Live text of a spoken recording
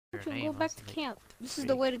Your Go name back was to the camp. This is tree.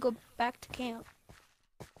 the way to go back to camp.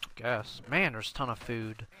 Guess. Man, there's a ton of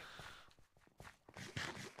food.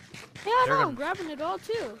 Yeah, I You're know. I'm gonna, grabbing it all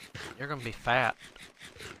too. you're gonna be fat.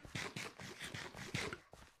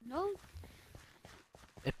 No,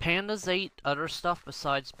 If pandas ate other stuff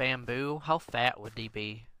besides bamboo, how fat would they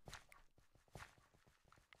be?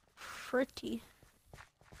 pretty.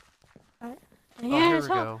 Alright. Oh, Yeah, here it's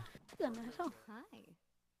we all. go.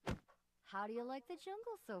 Hi. How do you like the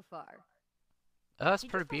jungle so far? That's Did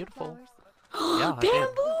you pretty find the beautiful. flowers? Yeah, I did.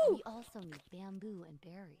 Bamboo! We also need bamboo and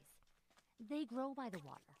berries. They grow by the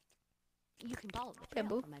water. You can follow the trail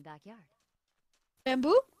Bamboo? from my backyard.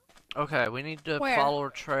 Bamboo? Okay, we need to Where? follow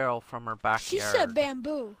a trail from our backyard. She said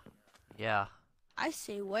bamboo. Yeah. I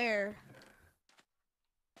say where?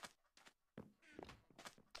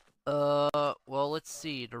 Well, let's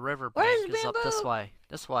see. The river Where's bank is up this bamboo? way.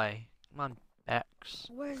 This way. Come on, X.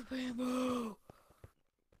 Where's bamboo?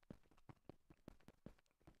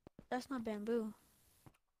 That's not bamboo.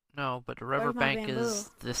 No, but the Where's river my bank bamboo? is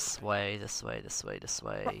this way, this way, this way, this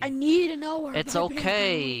way. I need to know where It's my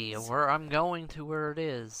okay. bamboo is. Where I'm going to where it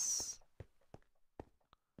is.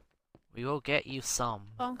 We will get you some.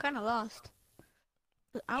 Oh, I'm kind of lost.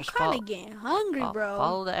 I'm Just kind of getting hungry, bro.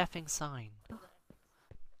 Follow the effing sign.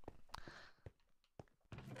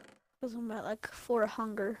 Because I'm at like 4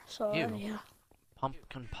 hunger, so You. yeah.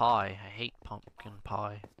 Pumpkin pie. I hate pumpkin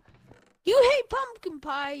pie. You hate pumpkin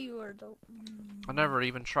pie, you are the... I never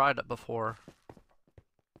even tried it before.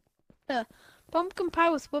 Pumpkin pie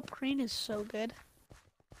with whipped cream is so good.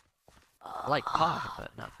 I like pie,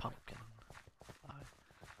 but not pumpkin pie.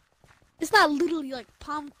 It's not literally like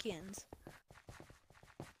pumpkins.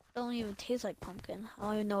 It don't even taste like pumpkin. I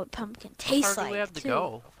don't even know what pumpkin tastes How far like. do we have to too.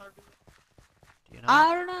 go? Do you know?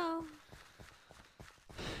 I don't know.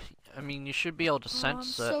 I mean, you should be able to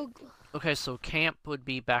sense it. So Okay, so camp would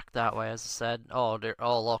be back that way, as I said. Oh, there.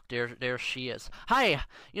 Oh, look, there she is. Hi.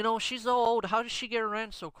 You know, she's so old. How did she get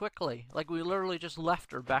around so quickly? Like we literally just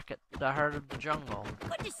left her back at the heart of the jungle.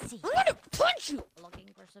 Good to see I'm gonna punch you. Looking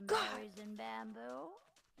for some God. berries and bamboo?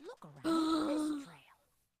 Look around this trail.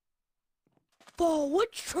 Oh,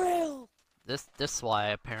 which trail? This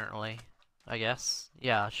way apparently. I guess.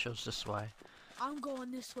 Yeah, it shows this way. I'm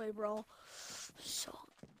going this way, bro. So,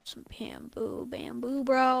 some bamboo,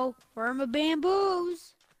 bro. Where are my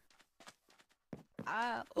bamboos?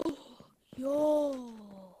 Oh, yo.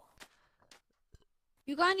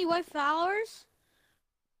 You got any white flowers?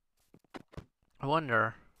 I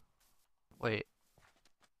wonder. Wait.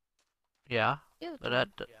 Yeah, Yeah. but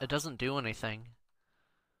it doesn't do anything.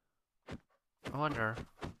 I wonder.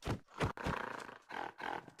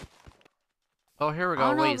 Oh, here we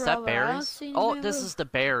go. Wait, is that berries? Oh, this is the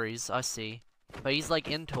berries. I see. But he's like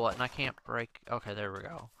into it, and I can't break. Okay, there we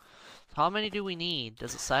go. So how many do we need?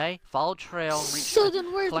 Does it say? Follow trail and reach. So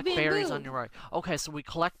then where's the collect bamboo? berries on your way. Okay, so we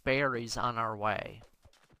collect berries on our way.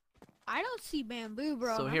 I don't see bamboo,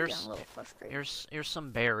 bro. So I'm here's getting a little frustrated. here's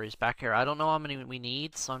some berries back here. I don't know how many we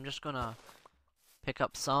need, so I'm just gonna pick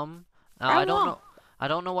up some. I don't know. I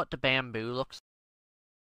don't know what the bamboo looks.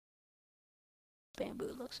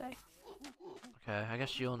 Bamboo looks like. Okay, I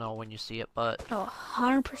guess you'll know when you see it, but Oh,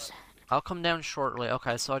 100%. I'll come down shortly.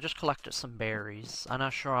 Okay, so I just collected some berries. I'm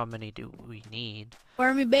not sure how many do we need.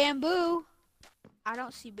 Where me bamboo? I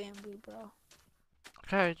don't see bamboo, bro.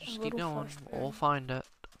 Okay, just A keep little going. frustrated. We'll find it.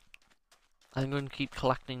 I'm going to keep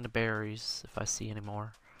collecting the berries if I see any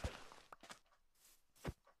more.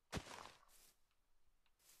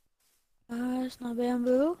 It's not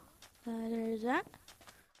bamboo. There's that.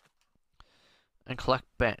 And collect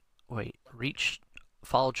wait,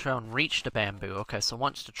 follow trail and reach the bamboo. Okay, so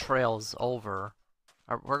once the trail's over,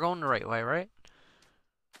 we're going the right way, right?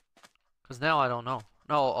 Because now I don't know.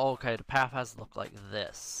 No, okay, the path has to look like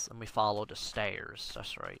this, and we follow the stairs.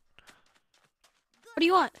 That's right. What do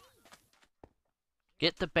you want?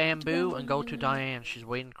 Get the bamboo and go to Diane. She's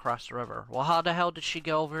waiting across the river. Well, how the hell did she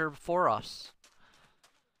get over here before us?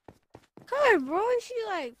 God, bro, she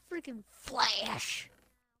like freaking Flash.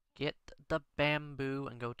 Get the bamboo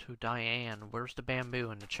and go to Diane. Where's the bamboo?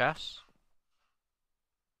 In the chest?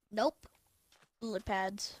 Nope. Lily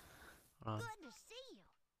pads. Good to see you.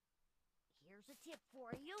 Here's a tip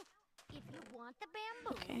for you. If you want the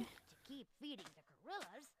bamboo to keep feeding the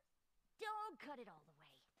gorillas, don't cut it all the way,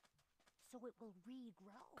 so it will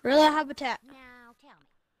regrow. Gorilla habitat. Now tell me,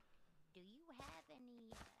 do you have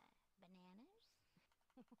any bananas?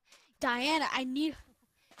 Diana, I need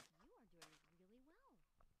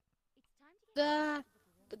the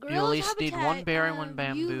You at gorilla least need habitat. one berry and one You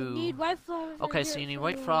bamboo. need white flowers. Okay, right so here you need for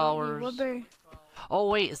white me. flowers. What berry? Oh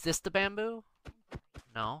wait, is this the bamboo?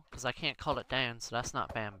 No, because I can't cut it down, so that's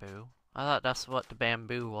not bamboo. I thought that's what the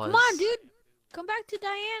bamboo was. Come on, dude. Come back to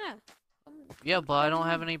Diana. Yeah, but I don't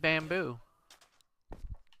have any bamboo.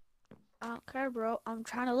 I don't care, bro. I'm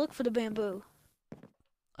trying to look for the bamboo.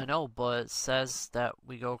 I know, but it says that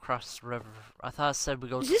we go across the river. I thought it said we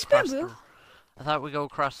go Is this across bamboo? the... I thought we go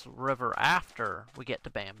across the river after we get to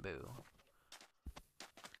bamboo.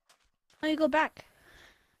 How do you go back?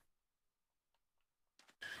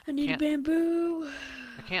 I need bamboo.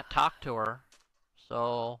 I can't talk to her,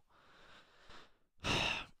 so...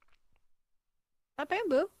 Not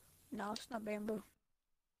bamboo? No, it's not bamboo.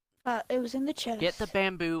 It was in the chest. Get the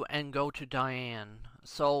bamboo and go to Diane.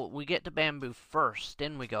 So we get the bamboo first,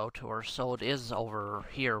 then we go to her, so it is over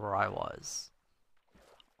here where I was.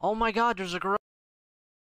 Oh my god, there's a gorilla!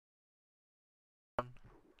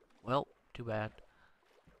 Well, too bad.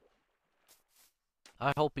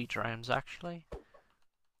 I hope he drowns, actually.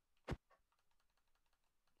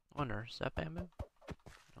 Wonder, is that bamboo?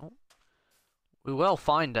 Nope. We will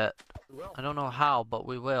find it. I don't know how, but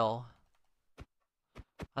we will.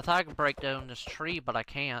 I thought I could break down this tree, but I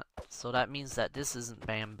can't. So that means that this isn't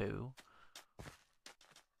bamboo.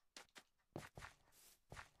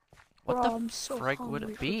 What the frig would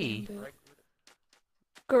it be?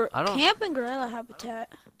 I don't... Camp and gorilla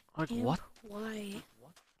habitat. Like, Camp, what? Why?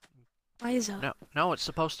 Why is that? No, it's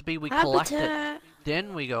supposed to be we habitat. collect it,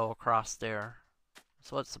 then we go across there.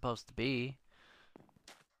 That's what it's supposed to be.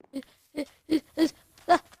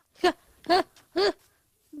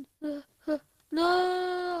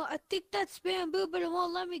 No, I think that's bamboo, but it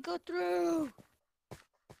won't let me go through.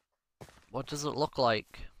 What does it look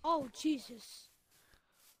like? Oh, Jesus.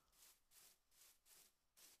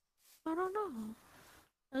 I don't know.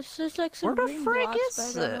 It's just like some Where the green frig blocks,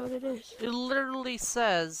 is but I don't know it? what it is. It literally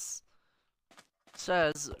says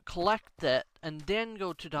collect it and then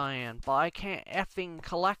go to Diane, but I can't effing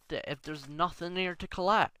collect it if there's nothing there to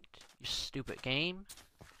collect. You stupid game.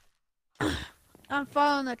 I'm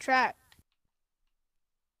following the track.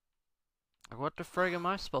 What the frig am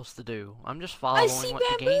I supposed to do? I'm just I following see what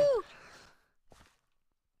bamboo. the game.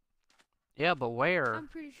 Yeah, but where? I'm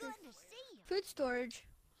pretty sure. Good to see you. Food storage.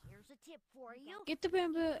 Here's a tip for you. Get the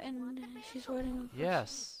bamboo, and she's waiting.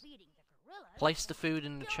 Yes. Feeding the gorillas, Place the food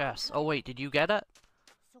in the chest. Oh wait, did you get it?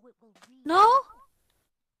 so it will read. No?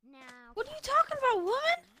 Now, What are you talking about,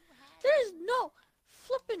 woman? There is no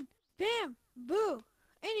flipping bamboo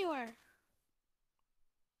anywhere.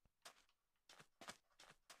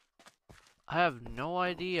 I have no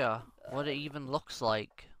idea what it even looks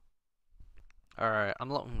like. Alright,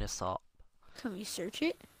 I'm looking this up. Can we search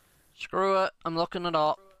it? Screw it, I'm looking it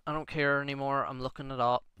up. I don't care anymore, I'm looking it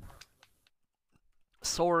up.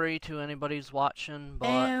 Sorry to anybody who's watching,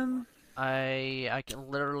 but I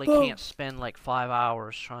literally can't spend like 5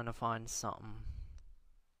 hours trying to find something.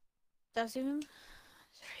 Is there even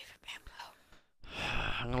bamboo?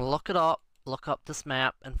 I'm gonna look it up, look up this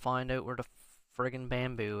map, and find out where the friggin'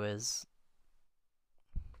 bamboo is.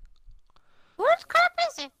 What crap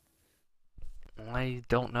is it? I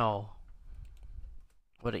don't know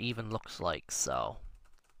what it even looks like, so.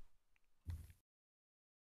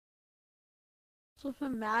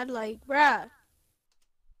 Flipping mad, like, bruh.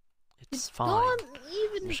 It's fine. No one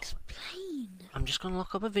even explain. I'm just gonna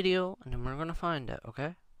look up a video, and then we're gonna find it,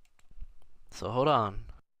 okay? So hold on.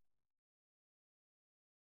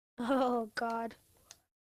 Oh, God.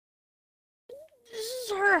 This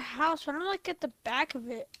is her house, but I'm like at the back of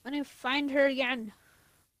it. I didn't find her again.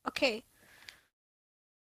 Okay.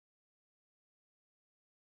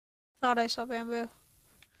 Thought I saw bamboo.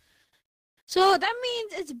 So that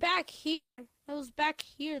means it's back here. It was back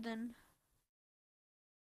here then.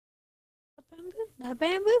 Bamboo? Not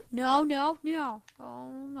bamboo? No, no, no. Oh,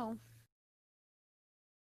 no.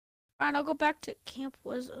 Alright, I'll go back to Camp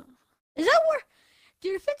Wizza. Is that where...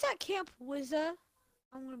 Dude, if it's at Camp Wizza,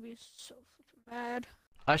 I'm gonna be so fucking mad.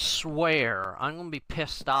 I swear, I'm gonna be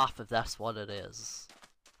pissed off if that's what it is.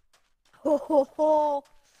 Ho ho ho!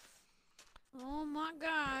 Oh my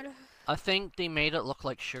god. I think they made it look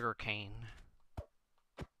like sugarcane.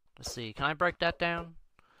 Let's see, can I break that down?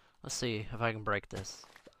 Let's see if I can break this.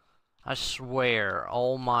 I swear,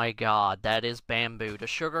 oh my god, that is bamboo. The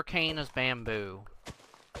sugarcane is bamboo.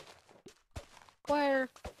 Where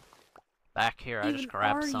Back here, I just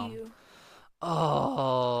grabbed some. You?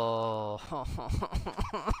 Oh.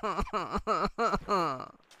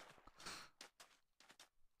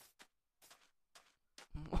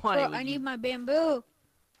 Why Bro, would I you... need my bamboo.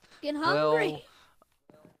 Getting hungry.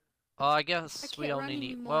 Well, I guess I we can't only run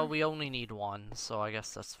need... anymore. Well, we only need one, so I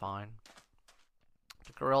guess that's fine.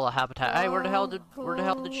 The gorilla habitat. Hey, where the hell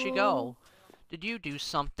did she go? Did you do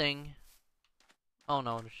something? Oh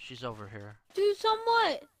no, she's over here. Do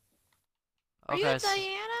somewhat. Are you Okay, at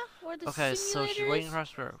Diana? Where the okay, so she's simulator waiting is?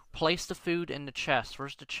 across the room. Place the food in the chest.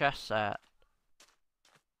 Where's the chest at?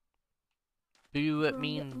 Do it We're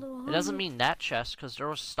getting a mean... little It doesn't hungry. mean that chest, because there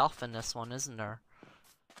was stuff in this one, isn't there?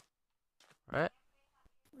 Right?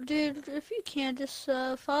 Dude, if you can, just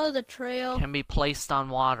follow the trail. Can be placed on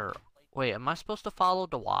water. Wait, am I supposed to follow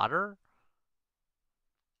the water?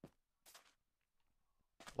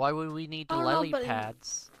 Why would we need the I don't know, lily but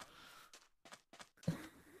pads?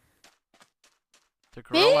 The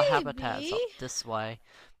gorilla habitat's up maybe this way.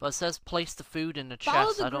 But it says place the food in the follow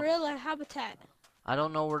chest. the gorilla habitat. I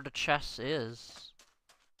don't know where the chest is.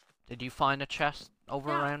 Did you find a chest over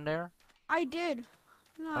Yeah, around there? I did.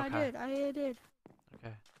 No, I Okay. did. I did.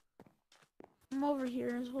 Okay. I'm over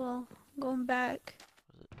here as well. Going back.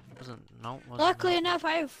 Wasn't Luckily that- enough,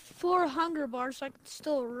 I have 4 hunger bars, so I can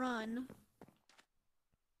still run.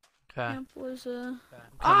 Okay. Camp was I'm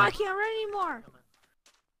I coming. can't run anymore.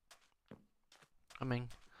 Coming.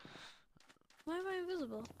 Why am I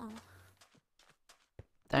invisible? Oh.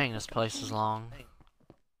 Dang, this place is long.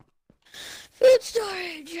 Food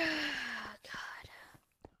storage. God.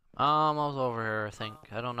 Almost over here, I think.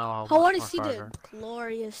 I don't know how I want to much see more the farther.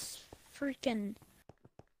 glorious freaking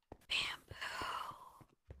bamboo.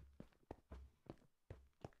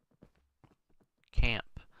 Camp.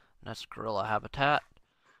 That's gorilla habitat.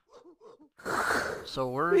 So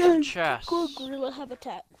where's the chest? Go gorilla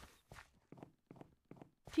habitat.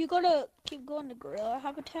 If you keep going to gorilla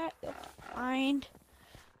habitat, you'll find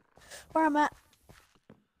where I'm at.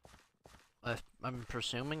 I'm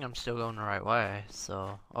presuming I'm still going the right way,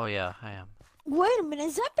 so... Oh yeah, I am. Wait a minute,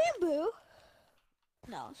 is that bamboo?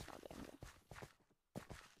 No, it's not bamboo.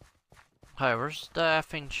 Hi, where's the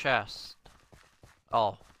effing chest?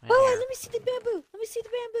 Oh, in Wait, here. let me see the bamboo. Let me see the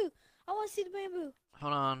bamboo. I want to see the bamboo.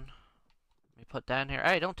 Hold on. Let me put that in here.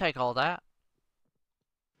 Hey, don't take all that.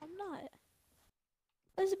 I'm not.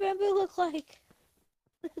 What does the bamboo look like?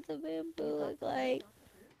 What does the bamboo look like?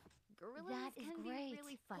 Gorillas That is can great. be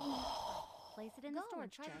really funny. Place it in the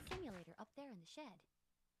storage try the simulator up there in the shed.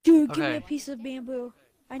 Dude, give me Okay. a piece of bamboo.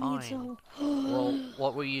 I need Fine. some. Well,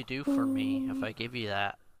 what will you do for me if I give you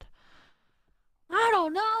that? I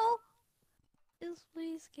don't know. Just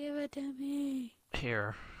please give it to me.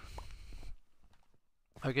 Here.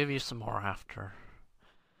 I'll give you some more after.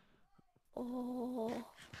 Oh.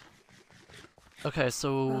 Okay,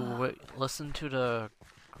 so wait, listen to the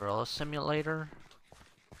gorilla simulator.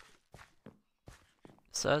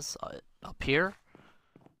 It says up here.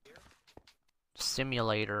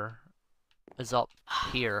 Simulator is up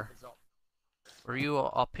here. Were you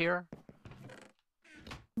up here?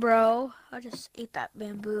 Bro, I just ate that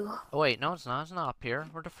bamboo. Oh wait, no it's not. It's not up here.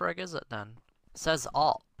 Where the frig is it then? It says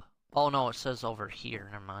up. Oh no, it says over here.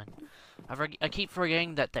 Never mind. I keep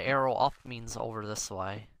forgetting that the arrow up means over this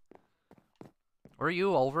way. Were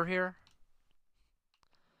you over here?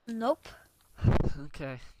 Nope.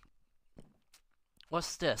 Okay.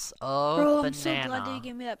 What's this? Oh, Bro, banana. I'm so glad that you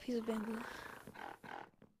gave me that piece of bamboo.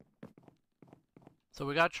 So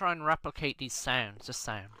we gotta try and replicate these sounds. This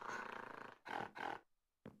sound.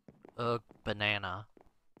 Ugh, banana.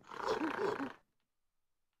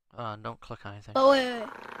 Don't click anything. Oh, wait.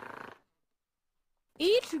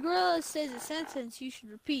 Each gorilla says a sentence you should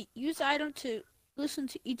repeat. Use item to listen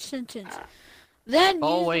to each sentence. Then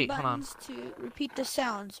use wait, the hold on. buttons to repeat the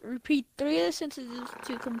sounds. Repeat 3 of the sentences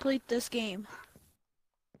to complete this game.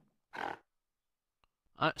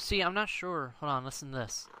 See, I'm not sure. Hold on, listen to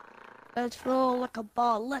this. Let's roll like a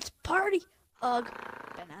ball. Let's party. Ugh.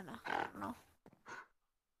 Banana. I don't know.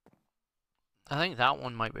 I think that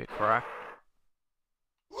one might be correct.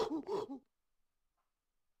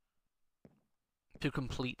 To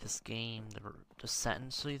complete this game, the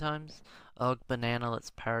sentence 3 times. Ugh, banana,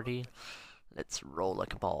 let's party. Let's roll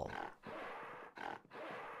like a ball.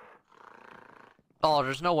 Oh,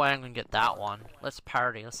 there's no way I'm gonna get that one. Let's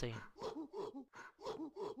party, let's see.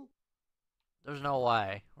 There's no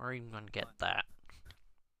way we're even gonna get that.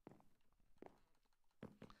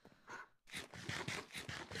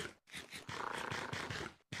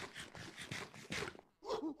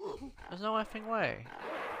 There's no effing way.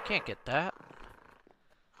 Can't get that.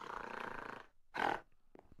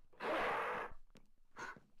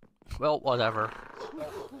 Well, whatever.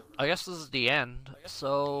 I guess this is the end.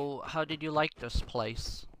 So, how did you like this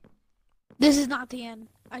place? This is not the end.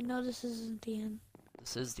 I know this isn't the end.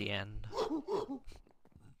 This is the end.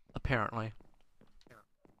 Apparently.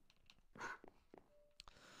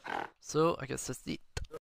 So, I guess that's the